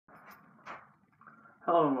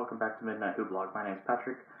Hello and welcome back to Midnight Who Blog. My name's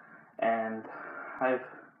Patrick, and I've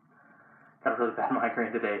got a really bad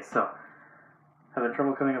migraine today, so having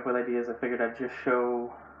trouble coming up with ideas. I figured I'd just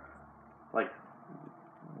show,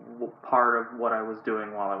 part of what I was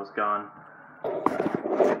doing while I was gone.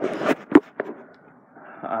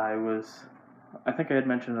 I think I had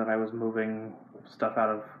mentioned that I was moving stuff out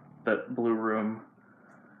of the blue room.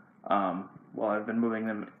 Well, I've been moving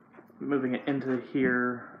it into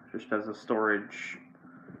here, just as a storage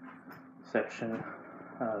section.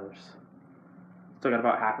 There's still got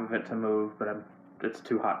about half of it to move, but it's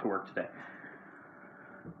too hot to work today.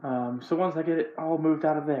 So once I get it all moved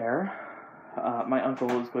out of there, my uncle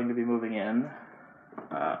is going to be moving in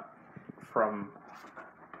from,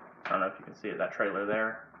 I don't know if you can see it, that trailer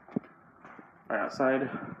there, right outside, and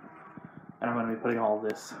I'm going to be putting all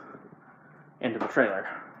this into the trailer,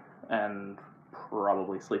 and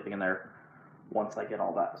probably sleeping in there once I get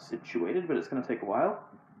all that situated, but it's going to take a while.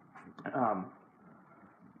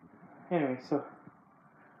 Anyway, so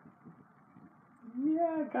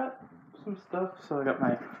yeah, I got some stuff. So I've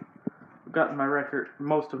gotten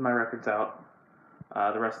most of my records out.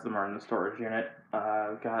 The rest of them are in the storage unit.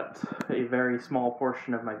 I've got a very small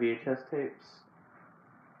portion of my VHS tapes.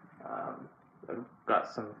 I've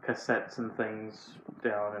got some cassettes and things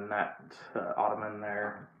down in that ottoman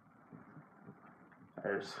there.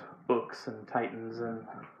 There's books and Titans and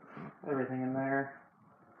everything in there.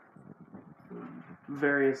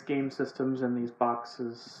 Various game systems in these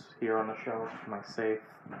boxes here on the shelf. My safe,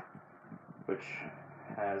 which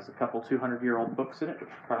has a couple 200-year-old books in it, which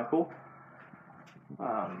is kind of cool.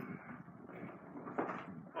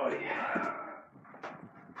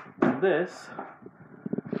 And this,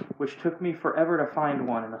 which took me forever to find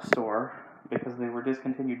one in a store because they were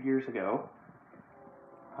discontinued years ago.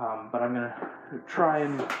 But I'm gonna try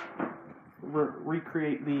and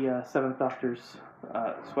recreate the Seventh Doctor's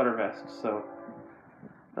sweater vest, so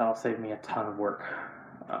that'll save me a ton of work.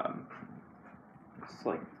 It's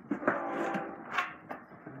like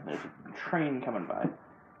there's a train coming by.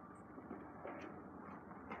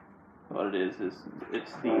 What it is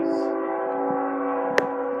it's these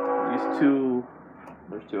two.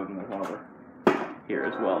 There's two of them. There's one over here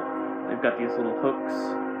as well. They've got these little hooks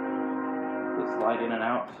that slide in and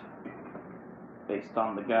out based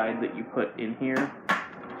on the guide that you put in here,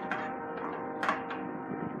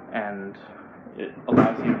 and it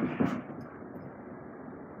allows you.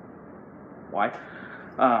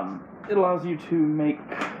 It allows you to make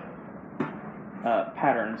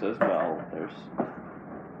patterns as well.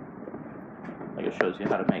 It shows you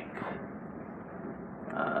how to make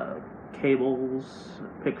cables,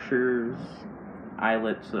 pictures,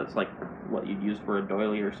 eyelets. So that's like what you'd use for a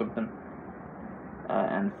doily or something.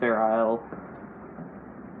 And Fair Isle,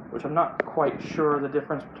 which I'm not quite sure the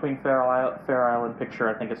difference between Fair Isle and picture.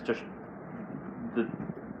 I think it's just the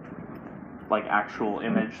actual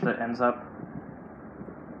image that ends up.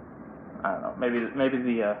 I don't know. Maybe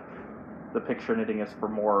the picture knitting is for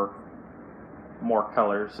more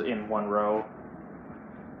colors in one row,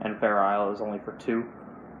 and Fair Isle is only for two.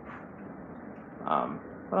 But I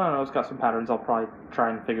don't know. It's got some patterns. I'll probably try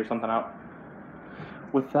and figure something out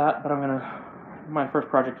with that. But my first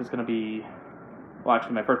project is going to be. Well,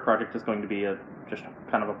 actually, my first project is going to be just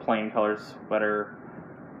kind of a plain color sweater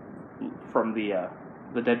from the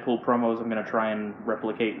Deadpool promos. I'm going to try and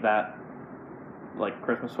replicate that, like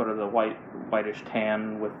Christmas sweater, the whitish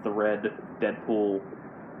tan with the red Deadpool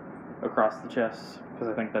across the chest, because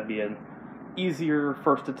I think that'd be an easier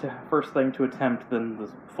first thing to attempt than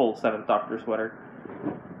the full Seventh Doctor sweater.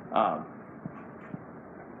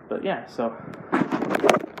 But yeah, so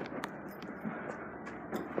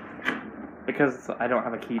because I don't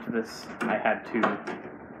have a key to this, I had to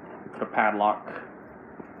put a padlock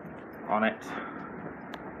on it,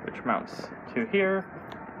 which mounts to here,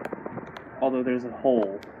 although there's a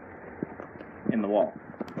hole in the wall,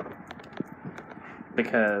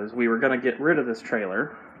 because we were going to get rid of this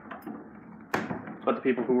trailer, but the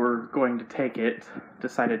people who were going to take it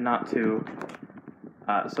decided not to,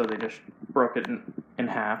 so they just broke it in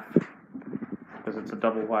half, because it's a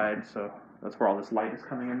double wide, so that's where all this light is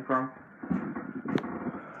coming in from.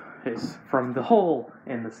 Is from the hole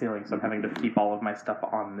in the ceiling, so I'm having to keep all of my stuff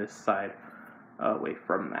on this side away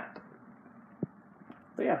from that.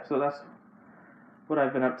 But yeah, so that's what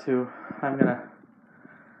I've been up to. I'm gonna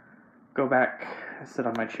go back, sit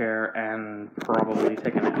on my chair, and probably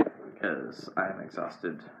take a nap because I'm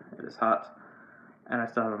exhausted. It is hot, and I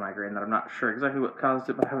still have a migraine that I'm not sure exactly what caused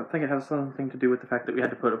it, but I think it has something to do with the fact that we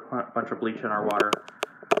had to put a bunch of bleach in our water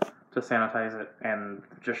to sanitize it, and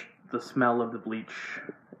just the smell of the bleach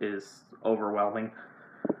is overwhelming.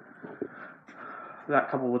 that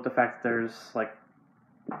coupled with the fact that there's, like,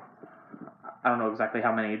 I don't know exactly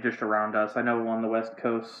how many just around us. I know on the West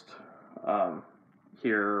Coast,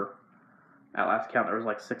 here, at last count, there was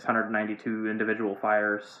like 692 individual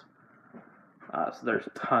fires. So there's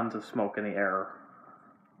tons of smoke in the air.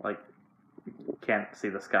 Like, you can't see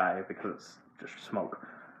the sky because it's just smoke.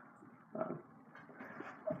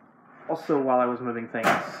 Also, while I was moving things,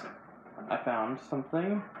 I found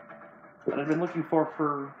something that I've been looking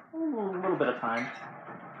for a little bit of time.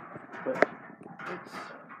 But it's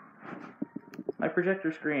my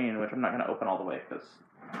projector screen, which I'm not going to open all the way because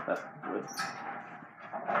that would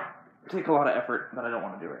take a lot of effort that I don't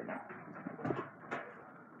want to do right now.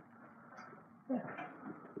 Yeah.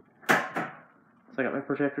 So I got my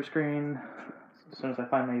projector screen. As soon as I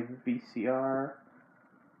find my VCR,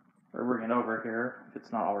 or bring it over here, if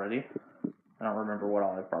it's not already. I don't remember what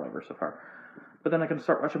all I've brought over so far. But then I can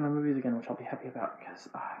start watching my movies again, which I'll be happy about, because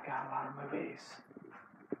I've got a lot of movies.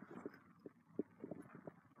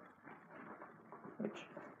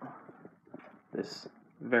 This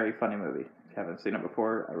very funny movie. If you haven't seen it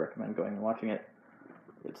before, I recommend going and watching it.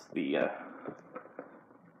 It's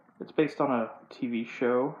it's based on a TV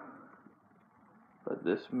show, but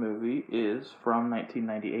this movie is from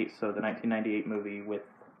 1998, so the 1998 movie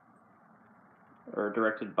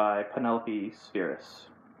directed by Penelope Spheris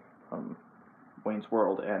from Wayne's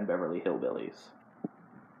World and Beverly Hillbillies.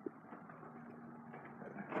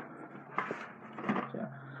 Yeah.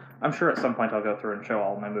 I'm sure at some point I'll go through and show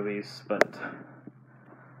all my movies, but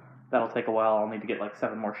that'll take a while. I'll need to get like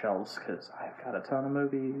 7 more shelves because I've got a ton of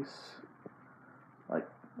movies. Like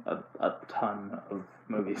a ton of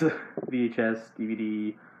movies. VHS,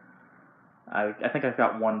 DVD. I think I've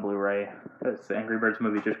got 1 Blu-ray. It's the Angry Birds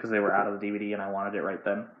movie just because they were out of the DVD and I wanted it right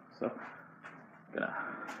then. So I'm gonna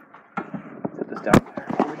set this down there.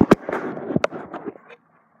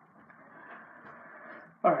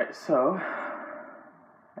 Alright, so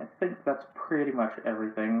I think that's pretty much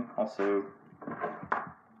everything. Also,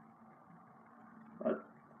 a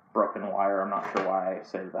broken wire. I'm not sure why I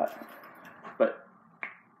saved that. But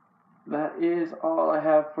that is all I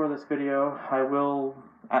have for this video. I will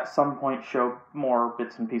at some point show more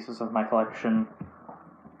bits and pieces of my collection,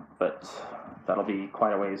 but that'll be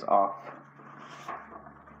quite a ways off.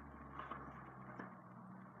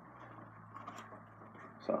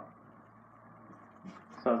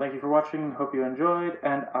 So thank you for watching, hope you enjoyed,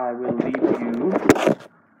 and I will leave you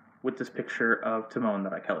with this picture of Timon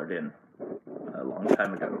that I colored in a long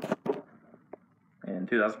time ago, in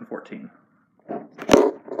 2014.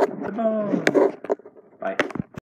 Timon! Bye.